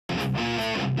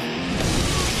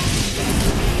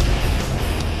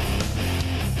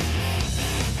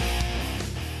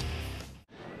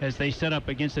as they set up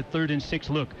against a 3rd and 6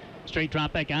 look. Straight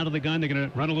drop back out of the gun. They're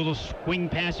going to run a little swing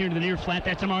pass here to the near flat.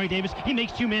 That's Amari Davis. He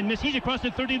makes 2-man miss. He's across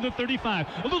the 30 to the 35.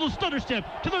 A little stutter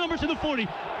step to the numbers to the 40.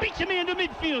 Beats a man to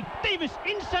midfield. Davis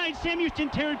inside Sam Houston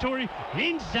territory.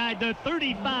 Inside the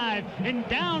 35 and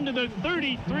down to the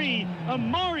 33.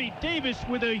 Amari Davis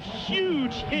with a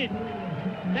huge hit.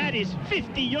 That is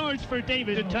 50 yards for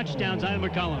Davis. A touchdown, Zion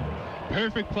McCollum.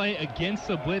 Perfect play against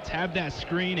the blitz. Have that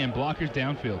screen and blockers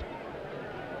downfield.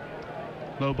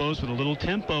 Lobos with a little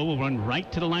tempo will run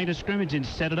right to the line of scrimmage and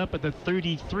set it up at the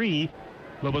 33.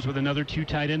 Lobos with another 2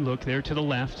 tight end look there to the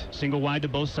left. Single wide to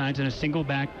both sides and a single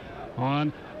back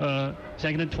on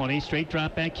 2nd and 20. Straight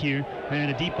drop back here. And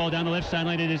a deep ball down the left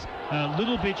sideline. It is a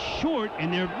little bit short,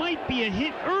 and there might be a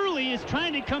hit early. Is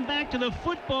trying to come back to the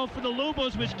football for the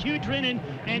Lobos was Q Drennan,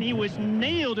 and he was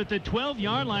nailed at the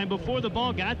 12-yard line before the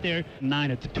ball got there. 9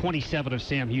 at the 27 of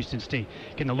Sam Houston State.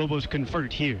 Can the Lobos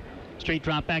convert here? Straight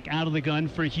drop back out of the gun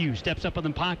for Hughes. Steps up in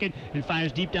the pocket and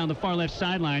fires deep down the far left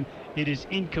sideline. It is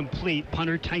incomplete.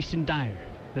 Punter Tyson Dyer.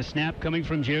 The snap coming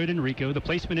from Jared Enrico. The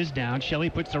placement is down.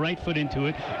 Shelley puts the right foot into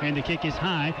it, and the kick is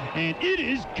high, and it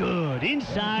is good.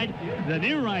 Inside the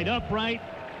near right upright.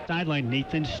 Sideline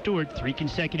Nathan Stewart, 3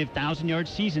 consecutive 1,000-yard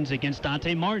seasons against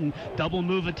Dante Martin. Double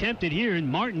move attempted here, and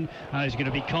Martin is going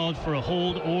to be called for a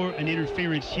hold or an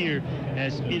interference here,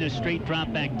 as in a straight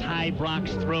drop back. Ty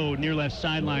Brock's throw near left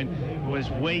sideline was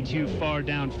way too far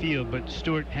downfield, but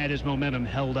Stewart had his momentum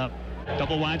held up.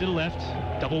 Double wide to the left,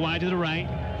 double wide to the right.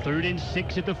 3rd and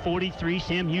 6 at the 43.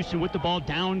 Sam Houston with the ball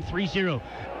down 3-0.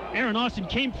 Aaron Austin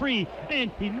came free,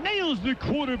 and he nails the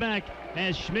quarterback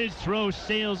as Schmidt's throw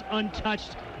sails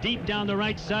untouched deep down the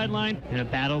right sideline. In a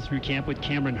battle through camp with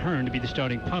Cameron Hearn to be the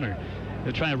starting punter.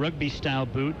 They'll try a rugby-style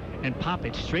boot and pop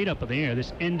it straight up in the air.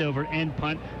 This end-over-end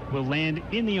punt will land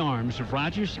in the arms of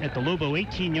Rogers at the Lobo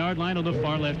 18-yard line on the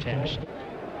far left hash.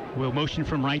 Will motion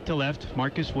from right to left.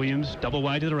 Marcus Williams, double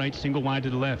wide to the right, single wide to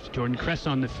the left. Jordan Kress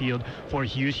on the field for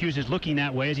Hughes. Hughes is looking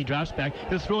that way as he drops back.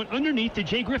 He'll throw it underneath to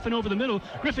Jay Griffin over the middle.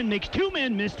 Griffin makes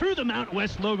 2-man miss through the Mount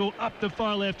West logo up the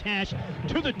far left hash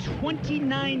to the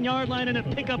 29-yard line, and a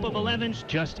pickup of 11.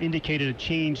 Just indicated a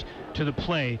change to the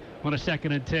play on a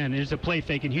 2nd and 10. There's a play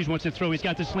fake, and Hughes wants to throw. He's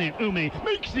got the slant. Ume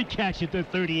makes the catch at the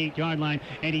 38-yard line,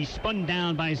 and he's spun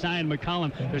down by Zion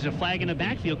McCollum. There's a flag in the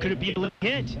backfield. Could it be a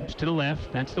hit? To the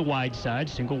left. That's the wide side.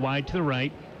 Single wide to the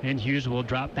right, and Hughes will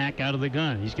drop back out of the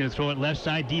gun. He's going to throw it left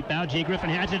side deep out. Jay Griffin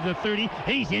has it to the 30.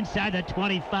 He's inside the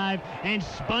 25 and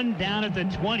spun down at the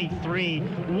 23.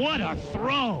 What a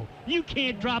throw! You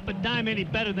can't drop a dime any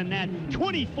better than that.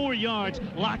 24 yards.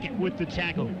 Lockett with the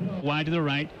tackle. Wide to the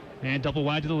right and double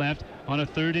wide to the left on a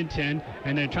 3rd and 10,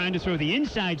 and they're trying to throw the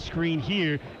inside screen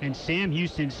here, and Sam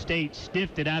Houston State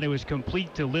sniffed it out. It was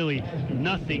complete to Lilly.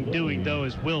 Nothing doing, though,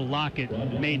 as Will Lockett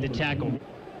made the tackle.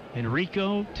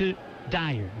 Enrico to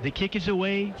Dyer. The kick is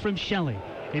away from Shelley.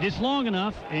 It is long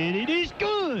enough, and it is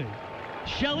good.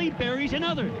 Shelley buries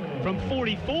another from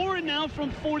 44 and now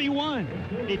from 41.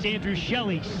 It's Andrew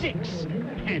Shelley, 6,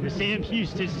 and the Sam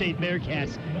Houston State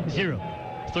Bearkats, 0.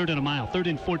 3rd and a mile, 3rd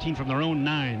and 14 from their own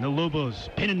 9. The Lobos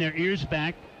pinning their ears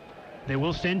back. They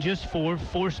will send just 4.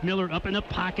 Force Miller up in the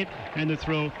pocket, and the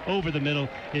throw over the middle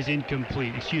is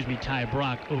incomplete. Ty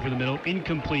Brock over the middle,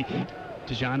 incomplete.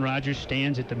 Dejon Rogers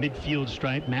stands at the midfield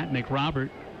stripe. Matt McRobert,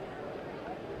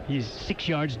 he's 6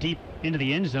 yards deep into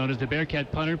the end zone as the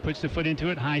Bearcat punter puts the foot into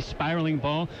it. High spiraling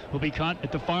ball will be caught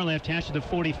at the far left hash of the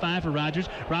 45 for Rogers.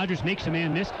 Rogers makes a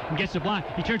man miss and gets the block.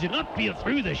 He turns it upfield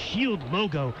through the Shield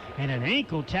logo, and an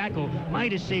ankle tackle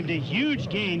might have saved a huge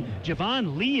gain.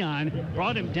 Javon Leon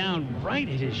brought him down right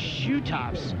at his shoe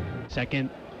tops. 2nd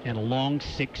and a long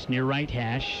 6 near right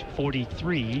hash,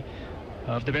 43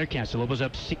 of the Bearcats. The Lobos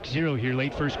up 6-0 here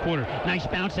late first quarter. Nice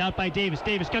bounce out by Davis.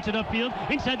 Davis cuts it upfield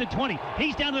inside the 20.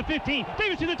 He's down to the 15.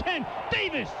 Davis to the 10.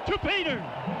 Davis to Pater.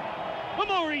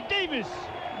 Amari Davis,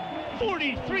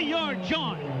 43-yard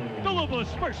jaunt. The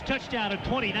Lobos' first touchdown of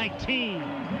 2019.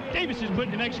 Davis is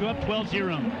putting New Mexico up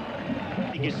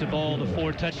 12-0. He gets the ball, the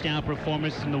 4-touchdown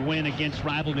performance in the win against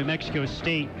rival New Mexico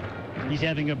State. He's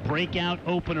having a breakout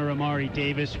opener, Amari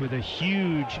Davis, with a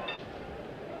huge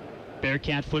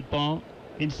Bearcat football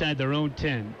inside their own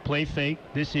 10. Play fake.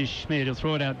 This is Schmidt. He'll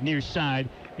throw it out near side,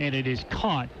 and it is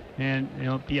caught, and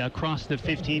it'll be across the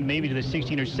 15, maybe to the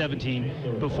 16 or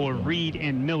 17, before Reed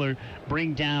and Miller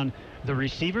bring down the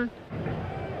receiver.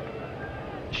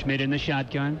 Schmidt in the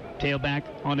shotgun, tailback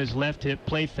on his left hip,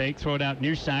 play fake, throw it out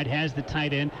near side, has the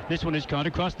tight end. This one is caught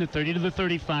across the 30 to the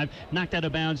 35, knocked out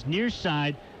of bounds near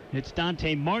side. It's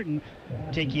Dante Martin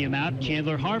taking him out.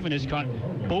 Chandler Harvin has caught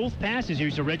both passes.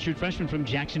 Here's a redshirt freshman from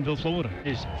Jacksonville, Florida.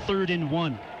 It's 3rd and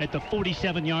 1 at the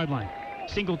 47-yard line.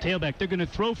 Single tailback. They're going to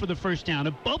throw for the first down.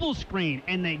 A bubble screen,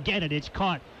 and they get it. It's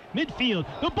caught. Midfield,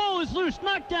 the ball is loose,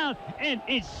 knocked out, and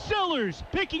it's Sellers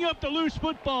picking up the loose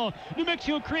football. New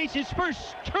Mexico creates his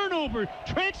first turnover.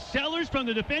 Trent Sellers from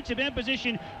the defensive end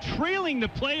position, trailing the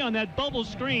play on that bubble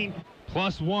screen.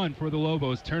 +1 for the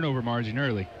Lobos turnover margin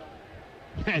early.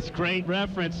 That's great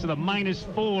reference to the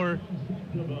 -4.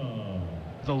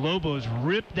 The Lobos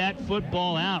ripped that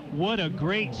football out. What a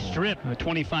great strip.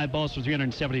 25 balls for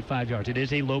 375 yards. It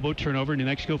is a Lobo turnover. New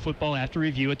Mexico football after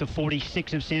review at the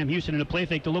 46 of Sam Houston in a play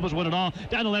fake. The Lobos won it all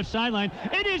down the left sideline.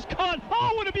 It is caught.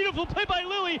 Oh, what a beautiful play by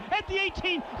Lilly at the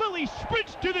 18. Lilly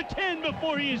sprints to the 10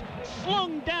 before he is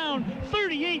slung down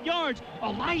 38 yards.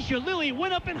 Elijah Lilly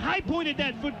went up and high-pointed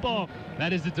that football.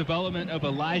 That is the development of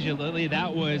Elijah Lilly.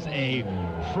 That was a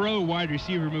pro wide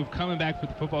receiver move, coming back for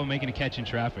the football and making a catch in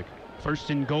traffic.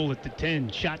 First and goal at the 10.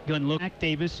 Shotgun look. Mac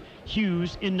Davis,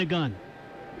 Hughes in the gun.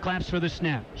 Claps for the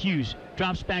snap. Hughes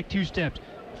drops back 2 steps.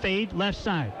 Fade left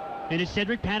side. And it's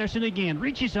Cedric Patterson again.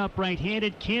 Reaches up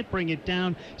right-handed, can't bring it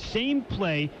down. Same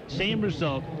play, same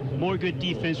result. More good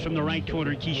defense from the right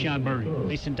corner, Keyshawn Murray.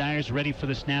 Mason Dyer's ready for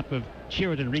the snap of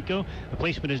Sheridan Rico. The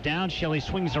placement is down. Shelley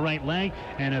swings the right leg,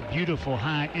 and a beautiful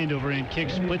high end-over-end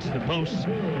kick splits the posts.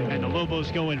 And the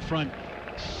Lobos go in front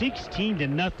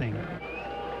 16-0.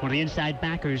 One of the inside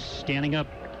backers standing up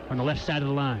on the left side of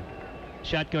the line.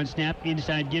 Shotgun snap,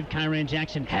 inside give. Kyran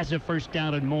Jackson has a first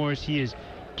down on Morris. He is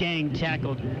gang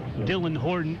tackled. Dylan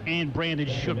Horton and Brandon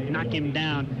Shook knock him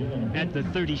down at the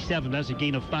 37. That's a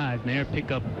gain of 5. There,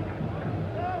 pick up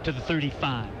to the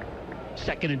 35.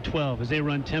 2nd and 12 as they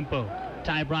run tempo.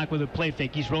 Ty Brock with a play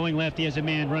fake. He's rolling left. He has a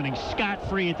man running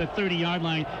scot-free at the 30-yard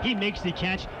line. He makes the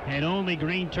catch, and only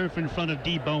green turf in front of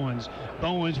D. Bowens.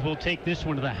 Bowens will take this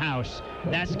one to the house.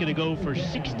 That's going to go for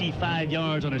 65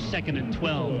 yards on a 2nd and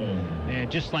 12. And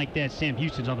just like that, Sam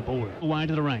Houston's on the board. Wide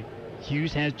to the right.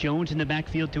 Hughes has Jones in the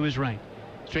backfield to his right.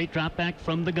 Straight drop back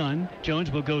from the gun.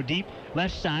 Jones will go deep,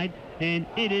 left side, and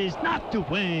it is knocked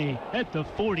away at the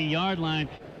 40-yard line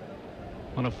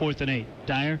on a 4th and 8.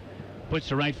 Dyer puts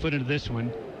the right foot into this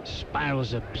one.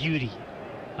 Spirals a beauty.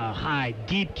 A high,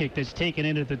 deep kick that's taken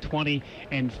into the 20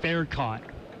 and fair caught.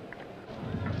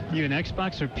 You an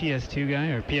Xbox or PS2 guy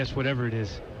or PS whatever it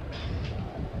is?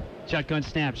 Shotgun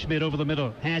snap. Schmidt over the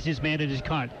middle. Has his man. It is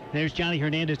caught. There's Johnny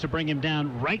Hernandez to bring him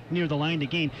down right near the line to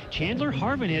gain. Chandler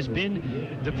Harvin has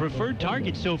been the preferred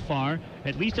target so far.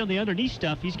 At least on the underneath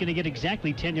stuff, he's going to get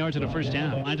exactly 10 yards on a first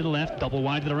down. Wide to the left, double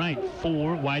wide to the right.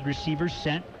 4 wide receivers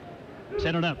set.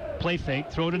 Set it up, play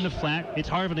fake, throw it in the flat. It's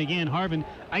Harvin again. Harvin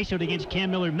ISO'd against Cam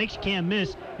Miller, makes Cam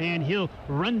miss, and he'll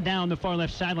run down the far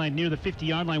left sideline near the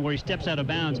 50-yard line where he steps out of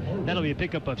bounds. That'll be a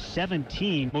pickup of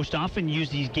 17. Most often use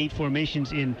these gate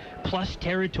formations in plus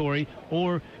territory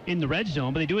or in the red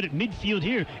zone, but they do it at midfield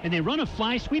here, and they run a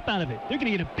fly sweep out of it. They're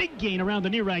going to get a big gain around the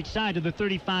near right side to the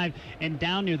 35 and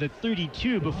down near the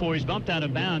 32 before he's bumped out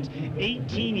of bounds.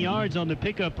 18 yards on the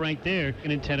pickup right there,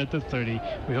 and 10 at the 30.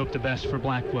 We hope the best for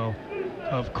Blackwell,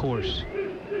 of course.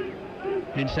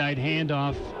 Inside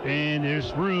handoff, and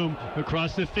there's room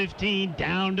across the 15,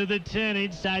 down to the 10,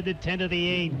 inside the 10 to the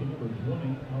 8.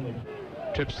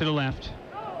 Trips to the left.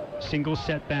 Single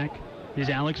setback is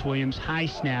Alex Williams. High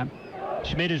snap.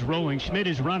 Schmidt is rolling. Schmidt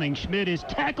is running. Schmidt is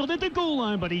tackled at the goal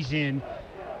line, but he's in.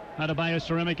 Adebayo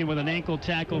Ceramican with an ankle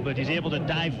tackle, but he's able to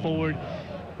dive forward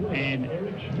and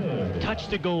touch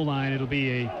the goal line. It'll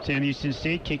be a Sam Houston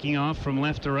State kicking off from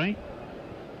left to right.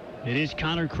 It is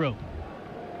Connor Crow.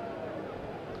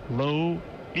 Low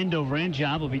end over end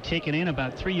job will be taken in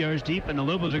about 3 yards deep, and the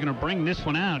Lobos are going to bring this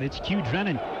one out. It's Q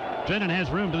Drennan. Drennan has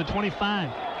room to the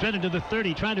 25. Drennan to the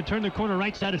 30, trying to turn the corner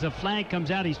right side as a flag comes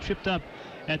out. He's tripped up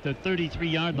at the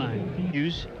 33-yard line.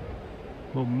 Hughes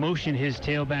will motion his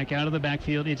tailback out of the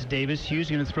backfield. It's Davis. Hughes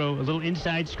going to throw a little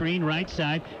inside screen right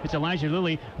side. It's Elijah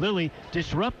Lilly. Lilly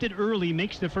disrupted early,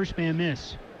 makes the first man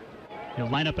miss. He'll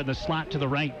line up in the slot to the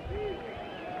right.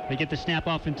 They get the snap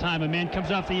off in time. A man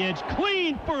comes off the edge,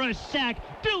 clean for a sack.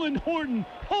 Dylan Horton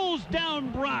pulls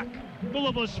down Brock. The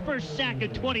Lobos' first sack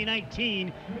of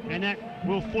 2019, and that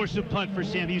will force a punt for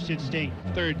Sam Houston State.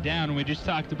 3rd down. We just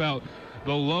talked about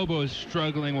the Lobos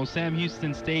struggling. Well, Sam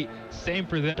Houston State, same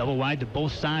for them. Double wide to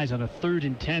both sides on a 3rd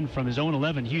and 10 from his own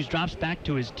 11. Hughes drops back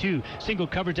to his 2. Single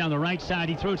coverage down the right side.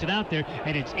 He throws it out there,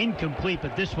 and it's incomplete,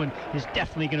 but this one is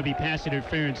definitely going to be pass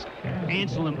interference.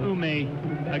 Anselm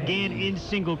Ume again in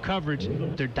single coverage.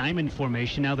 Their diamond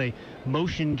formation. Now they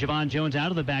motion Javon Jones out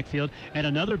of the backfield, and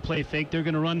another play fake. They're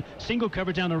going to run single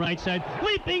coverage down the right side.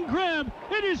 Leaping grab.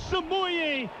 It is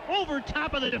Samoye over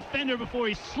top of the defender before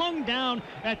he's slung down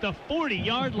at the 40.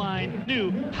 40-yard line.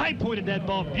 New high-pointed that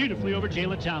ball beautifully over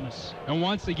Jalen Thomas. And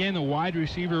once again, the wide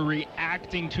receiver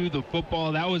reacting to the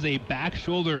football. That was a back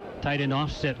shoulder. Tight end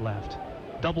offset left.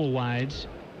 Double wides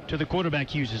to the quarterback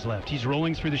Hughes' left. He's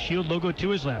rolling through the shield logo to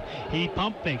his left. He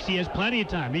pump fakes. He has plenty of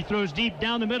time. He throws deep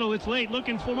down the middle. It's late.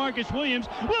 Looking for Marcus Williams.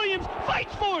 Williams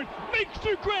fights for it. Makes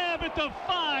the grab at the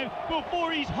 5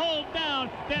 before he's hauled down.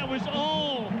 That was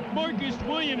all Marcus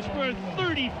Williams for a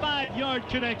 35-yard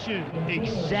connection.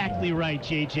 Exactly right,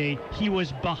 JJ. He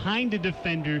was behind the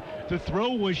defender. The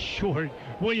throw was short.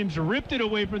 Williams ripped it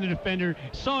away from the defender.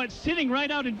 Saw it sitting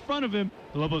right out in front of him.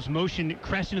 The Lobos motion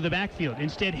crest into the backfield.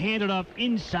 Instead handed off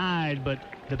inside, but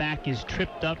the back is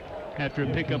tripped up after a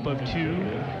pickup of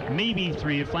 2, maybe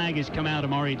 3. A flag has come out.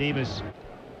 Amari Davis.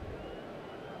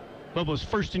 Lobos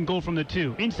first and goal from the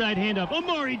 2. Inside handoff.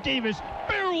 Amari Davis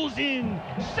barrels in.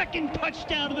 Second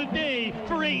touchdown of the day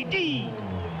for AD.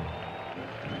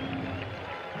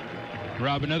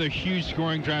 Rob, another huge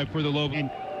scoring drive for the Lobos.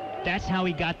 And that's how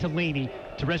he got to Laney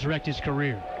to resurrect his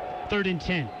career. 3rd and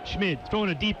 10. Schmid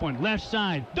throwing a deep one. Left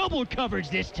side. Double coverage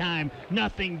this time.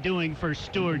 Nothing doing for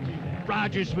Stewart.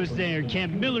 Rogers was there.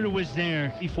 Cam Miller was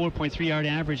there. 4.3 yard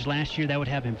average last year. That would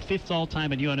have him 5th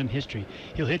all-time in UNM history.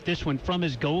 He'll hit this one from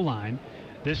his goal line.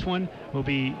 This one will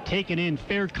be taken in,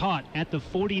 fair caught at the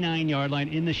 49-yard line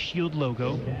in the shield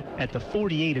logo at the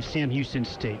 48 of Sam Houston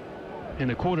State. And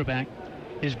the quarterback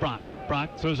is Brock.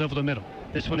 Brock throws over the middle.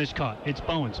 This one is caught. It's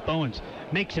Bowens. Bowens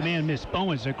makes a man miss.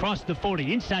 Bowens across the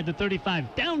 40, inside the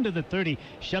 35, down to the 30,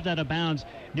 shoved out of bounds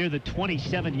near the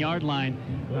 27-yard line.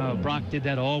 Brock did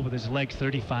that all with his legs,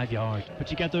 35 yards.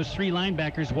 But you got those 3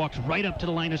 linebackers, walks right up to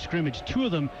the line of scrimmage. 2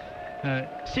 of them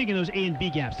sitting in those A and B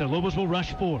gaps. The Lobos will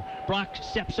rush 4. Brock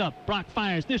steps up. Brock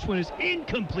fires. This one is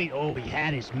incomplete. Oh, he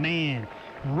had his man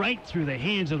right through the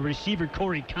hands of the receiver,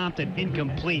 Corey Compton.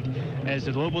 Incomplete, as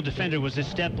the Lobo defender was a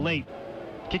step late.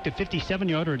 Kicked a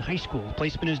 57-yarder in high school.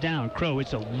 Placement is down. Crow,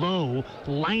 it's a low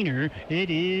liner. It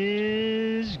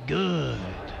is good.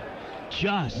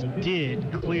 Just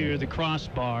did clear the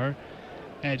crossbar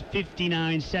at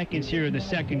 59 seconds here in the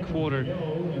second quarter.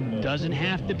 Doesn't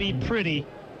have to be pretty.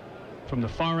 From the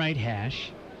far right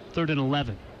hash. 3rd and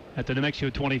 11 at the New Mexico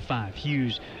 25.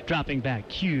 Hughes dropping back.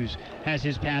 Hughes has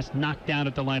his pass knocked down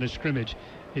at the line of scrimmage.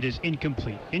 It is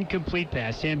incomplete. Incomplete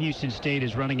pass. Sam Houston State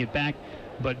is running it back,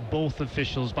 but both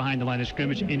officials behind the line of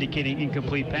scrimmage indicating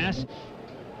incomplete pass.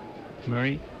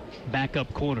 Murray,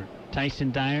 backup corner.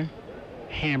 Tyson Dyer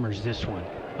hammers this one.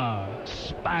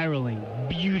 Spiraling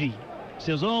beauty.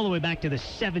 Sails all the way back to the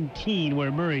 17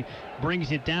 where Murray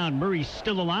brings it down. Murray's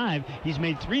still alive. He's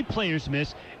made 3 players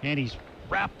miss, and he's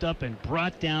wrapped up and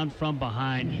brought down from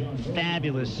behind.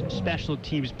 Fabulous special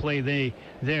teams play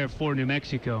there for New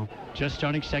Mexico. Just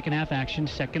starting second half action,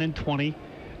 2nd and 20,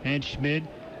 and Schmid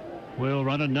will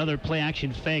run another play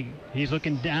action fake. He's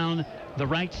looking down the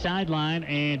right sideline,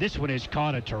 and this one has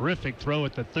caught a terrific throw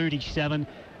at the 37.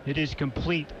 It is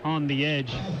complete on the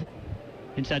edge.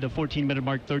 Inside the 14-minute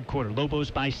mark, 3rd quarter.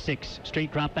 Lobos by 6.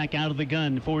 Straight drop back out of the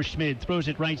gun for Schmid. Throws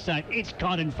it right side. It's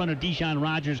caught in front of Deshaun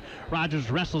Rogers.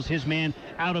 Rogers wrestles his man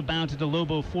out of bounds at the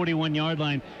Lobo 41-yard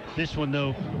line. This one,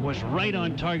 though, was right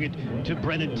on target to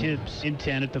Brennan Tibbs. In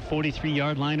 10 at the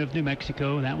 43-yard line of New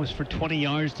Mexico. That was for 20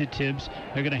 yards to Tibbs.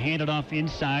 They're going to hand it off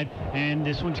inside, and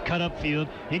this one's cut upfield.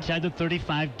 Inside the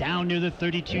 35, down near the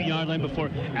 32-yard line before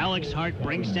Alex Hart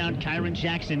brings down Kyron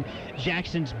Jackson.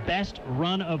 Jackson's best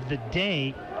run of the day.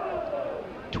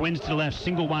 Twins to the left,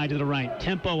 single wide to the right.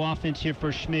 Tempo offense here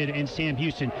for Schmid and Sam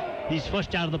Houston. He's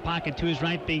flushed out of the pocket to his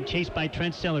right, being chased by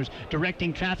Trent Sellers.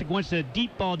 Directing traffic, wants a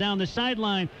deep ball down the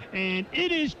sideline, and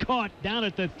it is caught down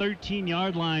at the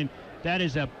 13-yard line. That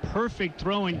is a perfect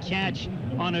throw and catch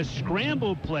on a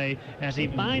scramble play as he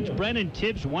finds Brennan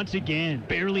Tibbs once again.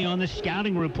 Barely on the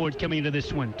scouting report coming into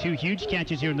this one. 2 huge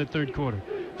catches here in the 3rd quarter.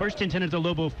 1st and 10 at the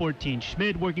Lobo 14.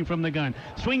 Schmid working from the gun.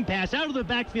 Swing pass out of the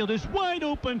backfield is wide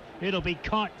open. It'll be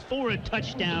caught for a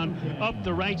touchdown up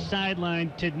the right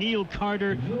sideline to Neil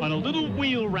Carter on a little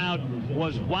wheel route.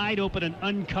 Was wide open and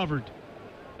uncovered.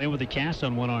 And with a cast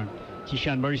on one arm.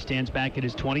 Keyshawn Murray stands back at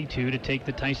his 22 to take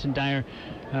the Tyson Dyer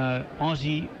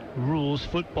Aussie rules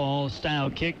football style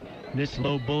kick. This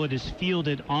low bullet is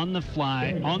fielded on the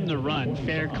fly, on the run,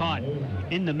 fair caught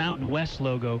in the Mountain West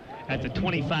logo at the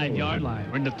 25-yard line.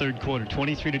 We're in the 3rd quarter,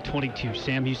 23-22.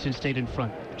 Sam Houston State in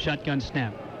front. Shotgun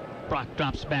snap. Brock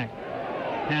drops back.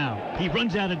 Now, he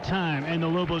runs out of time, and the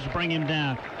Lobos bring him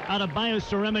down. Out of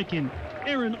Bioceramican,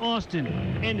 Aaron Austin,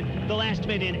 and the last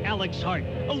man in, Alex Hart.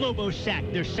 A Lobo sack,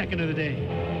 their 2nd of the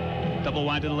day. Double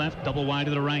wide to the left, double wide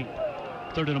to the right.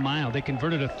 3rd and a mile. They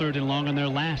converted a 3rd and long on their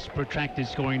last protracted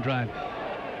scoring drive.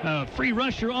 Free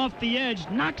rusher off the edge,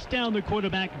 knocks down the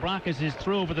quarterback. Brockus'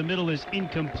 throw over the middle is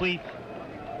incomplete.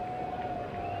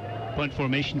 Punt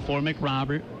formation for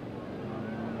McRobert.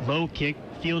 Low kick,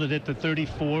 fielded at the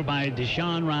 34 by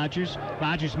Deshaun Rogers.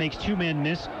 Rogers makes two-man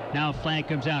miss. Now a flag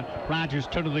comes out. Rogers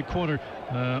turn to the corner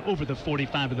over the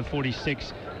 45 or the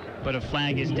 46. But a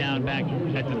flag is down back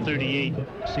at the 38.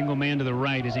 Single man to the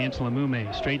right is Ansel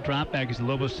Amume. Straight drop back as the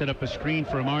Lobos set up a screen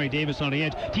for Amari Davis on the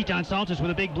edge. Teton Saltis with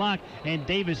a big block, and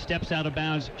Davis steps out of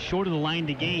bounds short of the line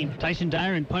to gain. Tyson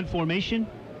Dyer in punt formation.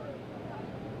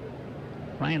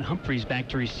 Ryan Humphreys back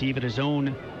to receive at his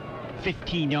own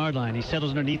 15-yard line. He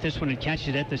settles underneath this one and catches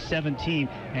it at the 17,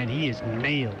 and he is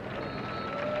nailed.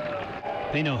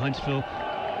 They know Huntsville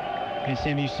and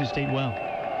Sam Houston State well.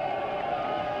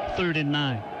 3rd and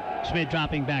 9. Schmidt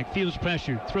dropping back, feels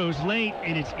pressure, throws late,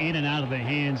 and it's in and out of the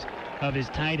hands of his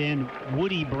tight end,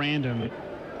 Woody Brandom,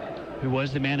 who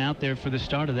was the man out there for the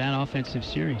start of that offensive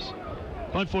series.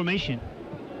 Punt formation.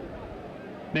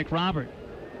 McRobert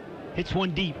hits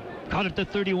one deep, caught at the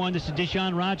 31. This is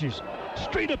Deshaun Rogers.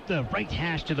 Straight up the right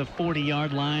hash to the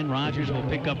 40-yard line. Rogers will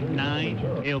pick up 9.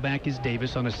 Tailback is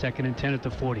Davis on a 2nd and 10 at the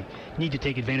 40. Need to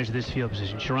take advantage of this field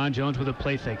position. Sharon Jones with a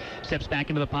play fake. Steps back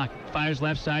into the pocket. Fires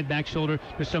left side, back shoulder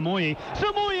to Samoye.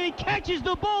 Samoye catches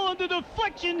the ball under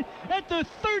deflection at the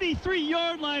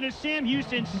 33-yard line of Sam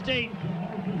Houston State.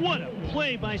 What a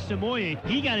play by Samoye.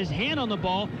 He got his hand on the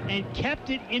ball and kept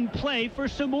it in play for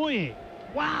Samoye.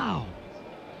 Wow.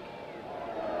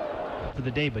 For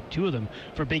the day, but 2 of them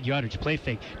for big yardage. Play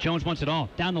fake. Jones wants it all.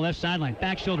 Down the left sideline.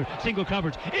 Back shoulder. Single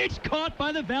coverage. It's caught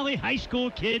by the Valley High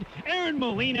School kid, Aaron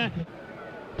Molina,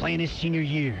 playing his senior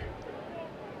year.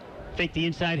 Fake the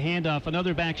inside handoff.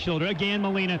 Another back shoulder. Again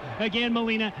Molina. Again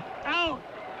Molina. Out.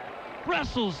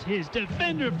 Wrestles his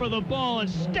defender for the ball and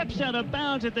steps out of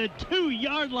bounds at the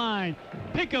 2-yard line.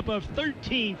 Pickup of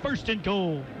 13. 1st and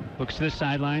goal. Looks to the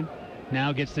sideline.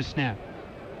 Now gets the snap.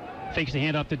 Fakes the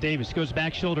handoff to Davis. Goes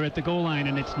back shoulder at the goal line,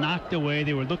 and it's knocked away.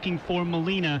 They were looking for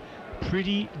Molina.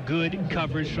 Pretty good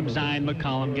coverage from Zion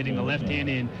McCollum, getting the left hand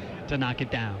in to knock it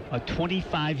down. A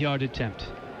 25-yard attempt.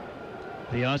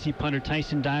 The Aussie punter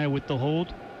Tyson Dyer with the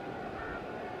hold.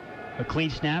 A clean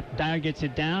snap. Dyer gets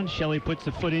it down. Shelley puts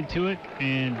the foot into it,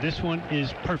 and this one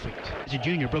is perfect. As a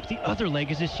junior, broke the other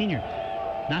leg as a senior.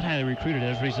 Not highly recruited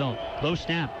as a result. Low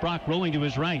snap. Brock rolling to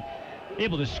his right.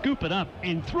 Able to scoop it up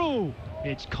and throw.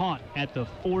 It's caught at the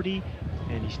 40,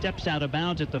 and he steps out of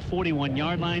bounds at the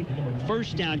 41-yard line.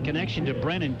 1st down connection to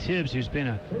Brennan Tibbs, who's been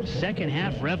a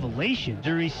second-half revelation.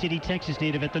 Missouri City, Texas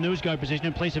native at the nose guard position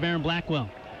in place of Aaron Blackwell.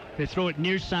 They throw it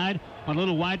near side on a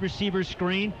little wide receiver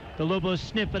screen. The Lobos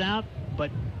snip it out,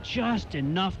 but just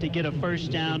enough to get a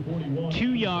 1st down.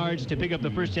 2 yards to pick up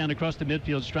the 1st down across the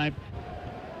midfield stripe.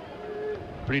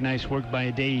 Pretty nice work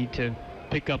by Adai to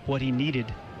pick up what he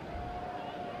needed.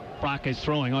 Brock is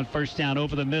throwing on 1st down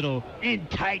over the middle. In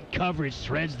tight coverage,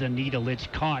 threads the needle. It's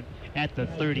caught at the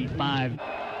 35.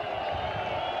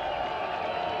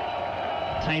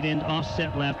 Tight end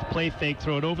offset left, play fake,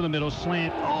 throw it over the middle,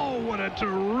 slant. Oh, what a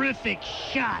terrific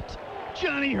shot.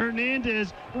 Johnny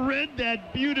Hernandez read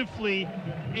that beautifully,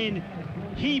 and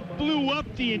he blew up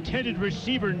the intended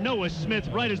receiver, Noah Smith,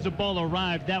 right as the ball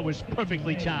arrived. That was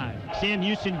perfectly timed. Sam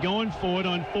Houston going for it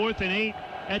on 4th and 8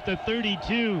 at the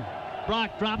 32.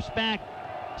 Brock drops back,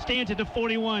 stands at the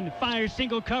 41, fires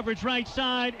single coverage right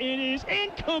side. It is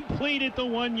incomplete at the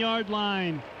 1-yard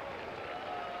line.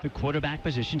 The quarterback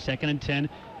position, 2nd and 10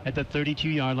 at the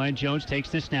 32-yard line. Jones takes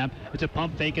the snap. It's a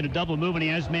pump fake and a double move, and he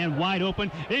has man wide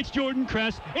open. It's Jordan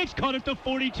Kress. It's caught at the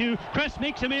 42. Kress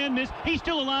makes a man miss. He's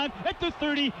still alive at the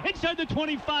 30, inside the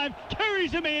 25,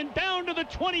 carries a man down to the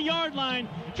 20-yard line.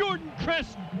 Jordan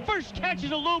Kress first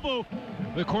catches a Lobo.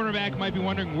 The cornerback might be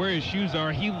wondering where his shoes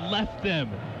are. He left them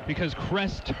because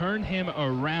Kress turned him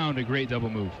around. A great double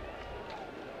move.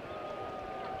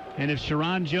 And if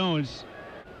Sharon Jones,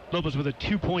 Lobos with a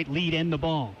 2-point lead in the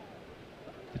ball.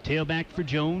 The tailback for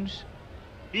Jones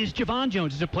is Javon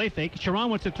Jones. It's a play fake. Sharon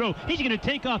wants to throw. He's going to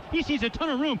take off. He sees a ton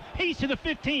of room. He's to the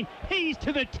 15. He's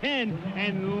to the 10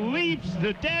 and leaps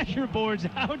the dasher boards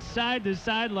outside the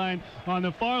sideline on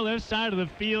the far left side of the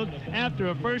field after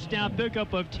a 1st down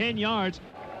pickup of 10 yards.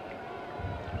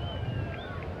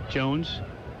 Jones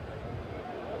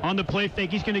on the play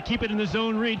fake. He's going to keep it in the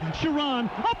zone read. Sharon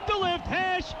up the left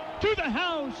hash to the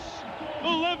house.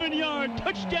 11-yard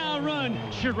touchdown run.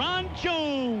 Sharon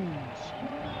Jones.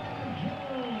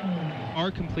 Are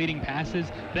completing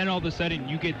passes, then all of a sudden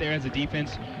you get there as a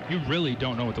defense, you really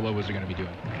don't know what the Lobos are going to be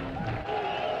doing.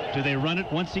 Do they run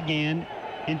it once again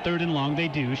in 3rd and long? They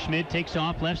do. Schmidt takes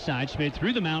off left side. Schmidt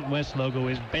through the Mountain West logo,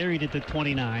 is buried at the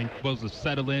 29. Lobos will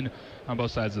settle in on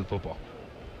both sides of the football.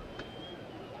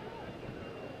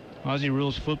 Aussie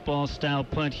rules football style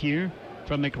punt here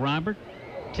from McRobert.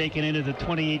 Taken into the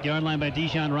 28-yard line by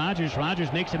Dijon Rogers.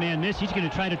 Rogers makes a man miss. He's going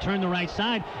to try to turn the right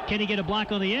side. Can he get a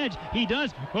block on the edge? He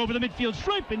does. Over the midfield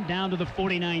stripe and down to the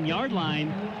 49-yard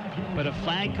line. But a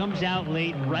flag comes out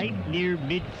late right near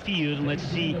midfield. And let's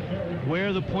see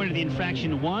where the point of the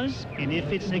infraction was and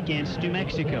if it's against New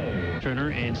Mexico. Turner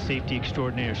and safety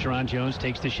extraordinaire. Sharon Jones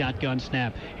takes the shotgun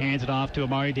snap. Hands it off to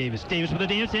Amari Davis. Davis with a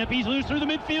dance step. He's loose through the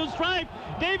midfield stripe.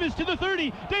 Davis to the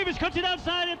 30. Davis cuts it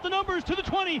outside at the numbers to the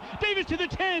 20. Davis to the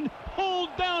 10. Hold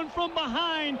down from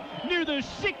behind near the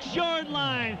 6-yard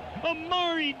line.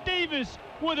 Amari Davis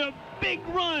with a big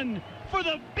run for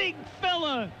the big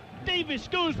fella. Davis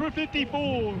goes for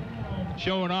 54.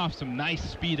 Showing off some nice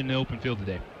speed in the open field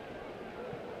today.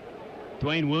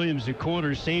 Dwayne Williams, the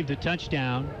corner, saved the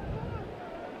touchdown.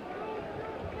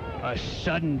 A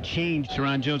sudden change.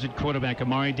 Sharon Jones at quarterback.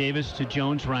 Amari Davis to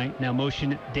Jones right. Now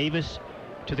motion Davis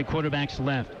to the quarterback's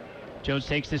left. Jones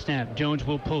takes the snap. Jones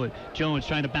will pull it. Jones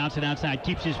trying to bounce it outside.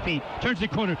 Keeps his feet. Turns the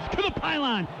corner to the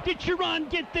pylon. Did Sharon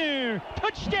get there?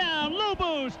 Touchdown,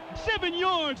 Lobos. 7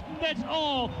 yards. That's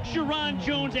all. Sharon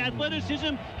Jones'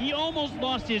 athleticism. He almost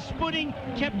lost his footing.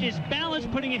 Kept his balance,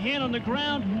 putting a hand on the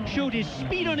ground. Showed his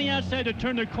speed on the outside to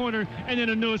turn the corner. And then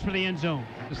a nose for the end zone.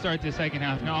 To start the second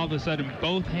half, now all of a sudden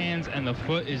both hands and the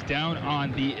foot is down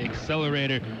on the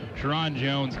accelerator. Sharon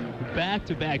Jones,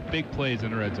 back-to-back big plays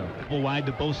in the red zone. Wide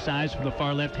to both sides from the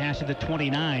far left hash of the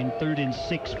 29. 3rd and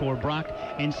 6 for Brock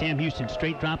and Sam Houston.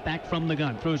 Straight drop back from the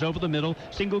gun. Throws over the middle.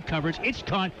 Single coverage. It's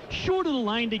caught short of the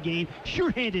line to gain.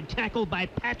 Sure-handed tackle by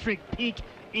Patrick Peak.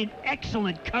 In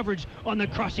excellent coverage on the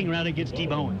crossing route against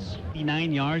Steve Owens.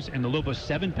 9 yards and the Lobos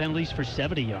 7 penalties for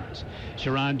 70 yards.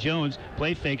 Sharon Jones,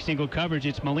 play fake, single coverage.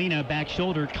 It's Molina, back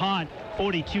shoulder, caught,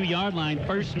 42-yard line,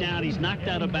 first down. He's knocked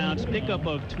out of bounds, pickup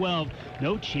of 12.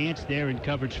 No chance there in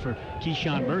coverage for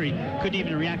Keyshawn Murray. Couldn't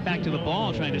even react back to the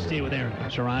ball, trying to stay with Aaron.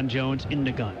 Sharon Jones in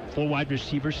the gun. 4 wide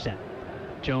receivers set.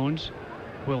 Jones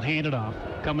will hand it off.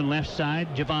 Coming left side,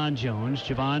 Javon Jones.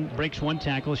 Javon breaks one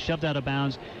tackle, shoved out of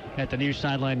bounds at the near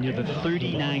sideline near the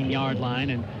 39-yard line,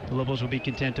 and the Lobos will be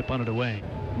content to punt it away.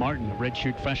 Martin, a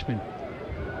redshirt freshman,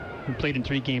 who played in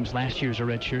 3 games last year as a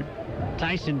redshirt.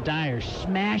 Tyson Dyer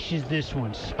smashes this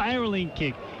one. Spiraling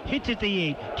kick, hits at the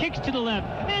 8, kicks to the left,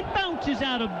 and bounces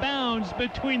out of bounds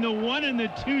between the 1 and the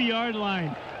 2-yard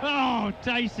line. Oh,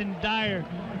 Tyson Dyer,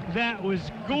 that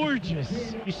was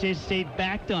gorgeous. He says State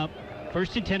backed up.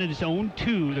 1st and 10 at his own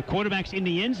 2. The quarterback's in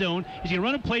the end zone. He's going to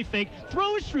run a play fake,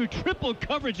 throws through triple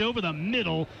coverage over the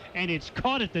middle, and it's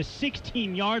caught at the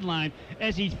 16-yard line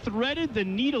as he threaded the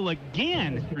needle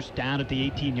again. First down at the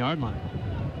 18-yard line.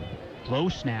 Low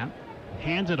snap,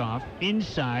 hands it off,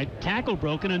 inside, tackle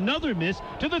broken, another miss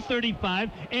to the 35,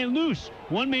 and loose.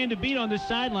 One man to beat on the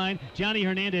sideline. Johnny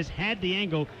Hernandez had the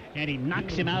angle, and he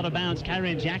knocks him out of bounds.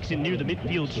 Kyron Jackson near the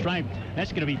midfield stripe.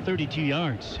 That's going to be 32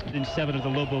 yards. And 7 of the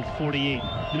Lobo 48.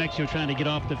 New Mexico trying to get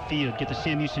off the field, get the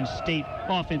Sam Houston State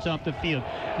offense off the field.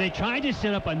 They tried to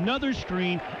set up another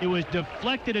screen. It was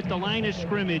deflected at the line of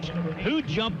scrimmage. Who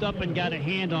jumped up and got a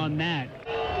hand on that?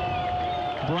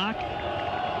 Brock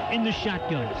in the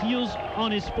shotgun, heels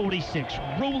on his 46,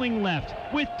 rolling left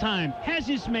with time, has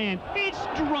his man. It's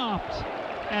dropped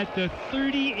at the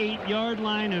 38-yard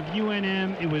line of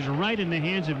UNM. It was right in the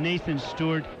hands of Nathan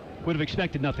Stewart. Would have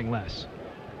expected nothing less.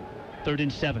 3rd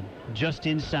and 7, just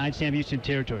inside Sam Houston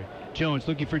territory. Jones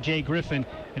looking for Jay Griffin,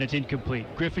 and it's incomplete.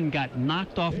 Griffin got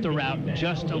knocked off the route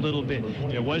just a little bit.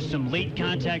 There was some late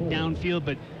contact downfield,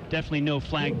 but definitely no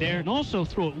flag there. And also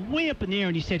throw it way up in the air,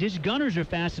 and he said his gunners are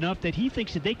fast enough that he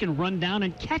thinks that they can run down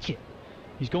and catch it.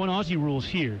 He's going Aussie rules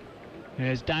here.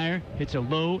 As Dyer hits a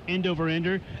low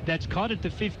end-over-ender that's caught at the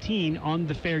 15 on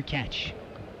the fair catch.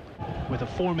 With a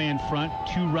 4-man front,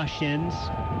 2 rush ends.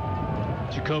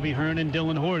 Jacoby Hearn and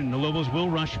Dylan Horton. The Lobos will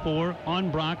rush 4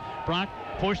 on Brock. Brock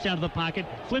forced out of the pocket,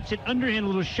 flips it underhand, a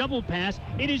little shovel pass.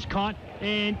 It is caught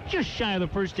and just shy of the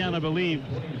first down, I believe,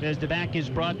 as the back is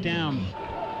brought down.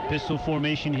 Pistol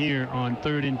formation here on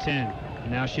 3rd and 10.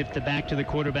 Now shift the back to the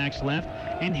quarterback's left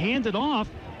and hand it off.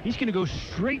 He's going to go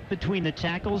straight between the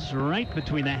tackles, right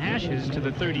between the hashes to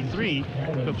the 33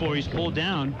 before he's pulled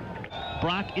down.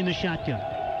 Brock in the shotgun.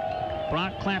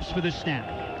 Brock claps for the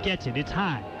snap. Gets it. It's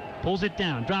high. Pulls it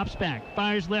down. Drops back.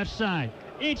 Fires left side.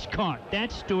 It's caught.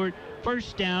 That's Stewart.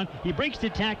 First down. He breaks the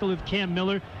tackle of Cam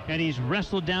Miller, and he's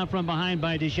wrestled down from behind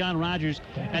by Dijon Rogers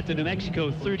at the New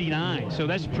Mexico 39. So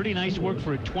that's pretty nice work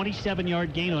for a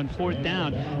 27-yard gain on 4th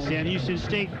down. Sam Houston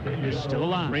State is still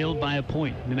alive. Railed by a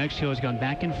point. New Mexico has gone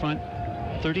back in front,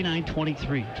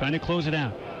 39-23, trying to close it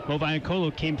out.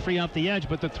 Moviancolo came free off the edge,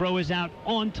 but the throw is out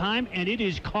on time, and it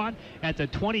is caught at the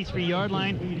 23-yard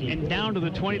line and down to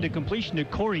the 20 to completion to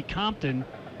Corey Compton.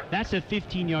 That's a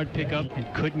 15-yard pickup,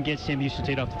 and couldn't get Sam Houston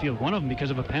State off the field. One of them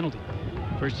because of a penalty.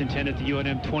 First and 10 at the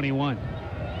UNM 21.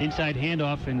 Inside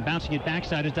handoff and bouncing it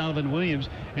backside is Donovan Williams,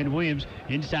 and Williams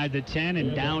inside the 10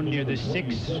 and down near the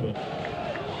 6.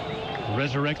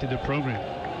 Resurrected the program.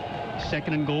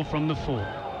 Second and goal from the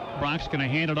 4. Brock's going to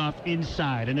hand it off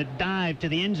inside, and a dive to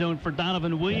the end zone for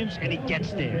Donovan Williams, and he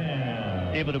gets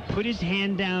there. Able to put his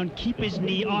hand down, keep his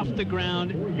knee off the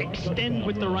ground, extend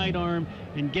with the right arm,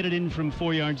 and get it in from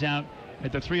 4 yards out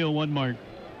at the 3:01 mark.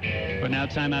 But now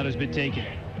timeout has been taken.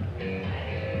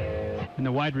 And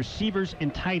the wide receivers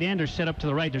and tight end are set up to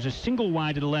the right. There's a single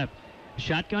wide to the left.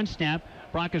 Shotgun snap.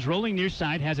 Brock is rolling near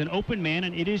side, has an open man,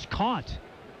 and it is caught.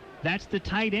 That's the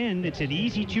tight end. It's an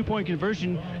easy 2-point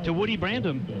conversion to Woody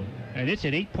Brandom, and it's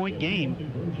an 8-point game.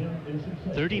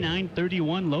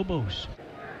 39-31 Lobos.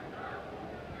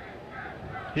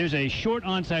 There's a short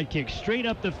onside kick straight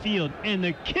up the field, and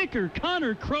the kicker,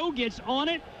 Connor Crow, gets on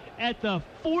it at the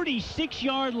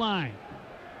 46-yard line.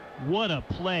 What a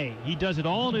play. He does it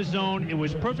all on his own. It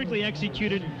was perfectly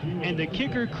executed, and the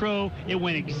kicker, Crow, it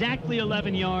went exactly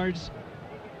 11 yards,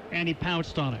 and he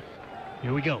pounced on it.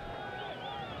 Here we go.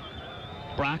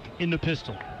 Brock in the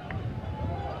pistol.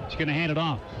 He's going to hand it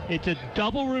off. It's a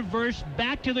double reverse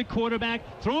back to the quarterback,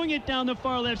 throwing it down the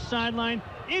far left sideline.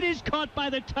 It is caught by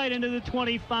the tight end of the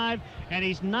 25, and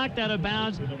he's knocked out of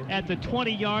bounds at the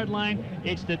 20-yard line.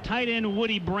 It's the tight end,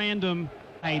 Woody Brandom.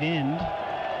 Tight end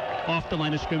off the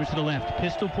line of scrimmage to the left.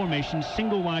 Pistol formation,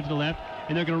 single wide to the left,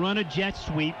 and they're going to run a jet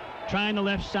sweep. Trying the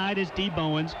left side is D.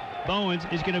 Bowens. Bowens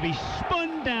is going to be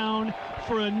spun down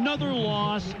for another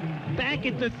loss back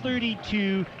at the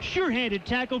 32. Sure-handed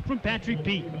tackle from Patrick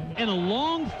Pete. And a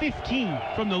long 15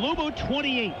 from the Lobo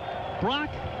 28. Brock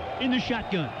in the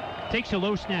shotgun. Takes a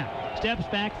low snap. Steps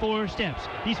back 4 steps.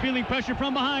 He's feeling pressure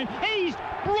from behind. He's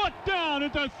brought down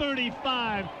at the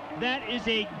 35. That is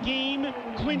a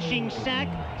game-clinching sack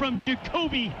from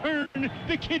Jacoby Hearn,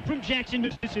 the kid from Jackson,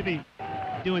 Mississippi.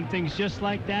 Doing things just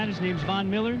like that. His name's Von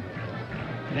Miller.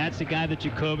 That's the guy that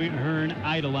Jacoby Hearn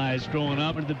idolized growing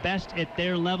up. One of the best at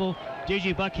their level.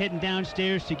 J.J. Buck heading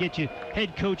downstairs to get you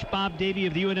head coach Bob Davie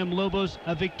of the UNM Lobos,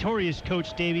 a victorious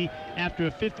Coach Davie after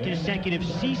a 5th consecutive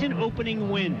season opening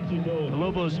win. The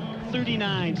Lobos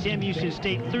 39, Sam Houston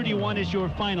State 31 is your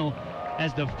final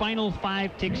as the final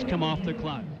 5 ticks come off the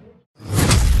clock.